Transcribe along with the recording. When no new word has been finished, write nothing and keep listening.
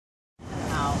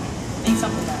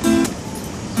something like that.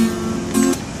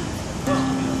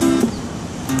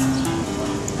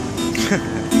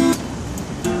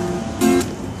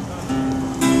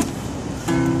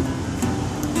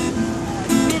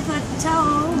 River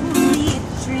told me a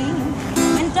dream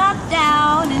and dropped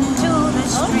down into the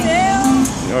stream.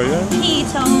 Oh yeah? He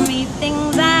told me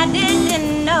things I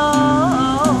didn't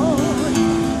know.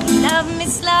 He loved me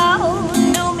slow,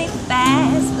 knew me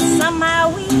fast, but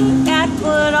somehow we got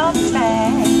put off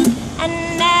track. And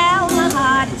now my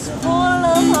heart is full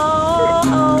of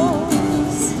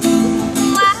holes.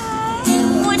 Why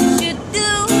would you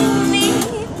do me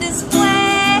this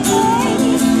way?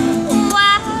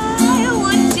 Why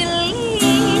would you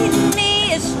lead me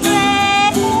astray?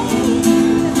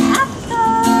 I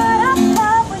thought our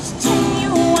love was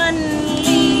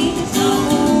genuinely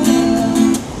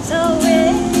so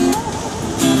real,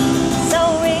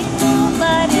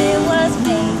 but it was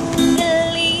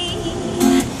make-believe.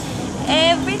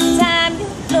 Every time you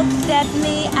looked at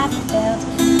me, I felt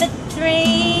the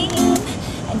dream,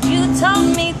 and you told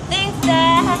me things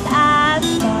that I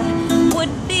thought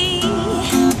would be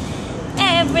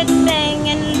everything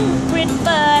and lucid,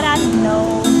 but I know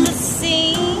the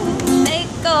scene. They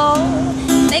go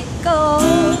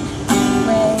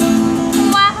away.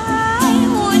 Why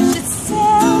would you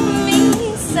tell me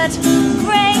such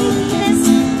greatness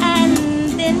and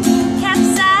then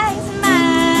capsize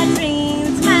my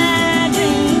dreams, my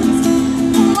dreams?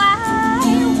 Why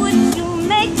would you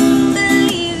make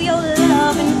believe you're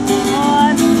loving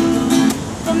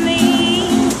for me?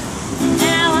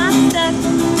 Now I'm stuck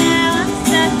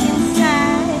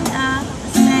inside of a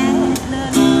sad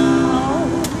little hole.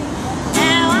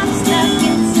 Now I'm stuck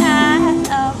inside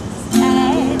of a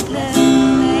sad little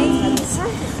place.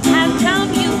 How come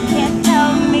you can't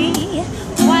tell me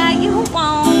why you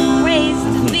won't raise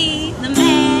to be the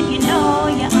man you know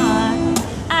you are?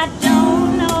 I don't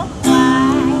know why.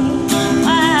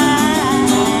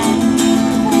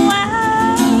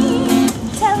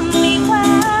 Tell me why.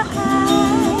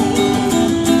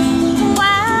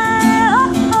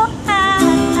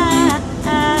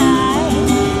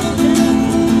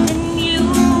 In you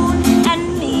and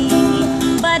me,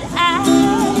 but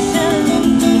actually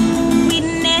we'd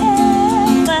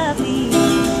never be.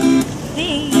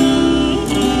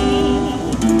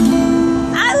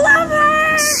 I love her.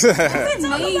 That's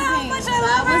amazing.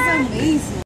 That was amazing.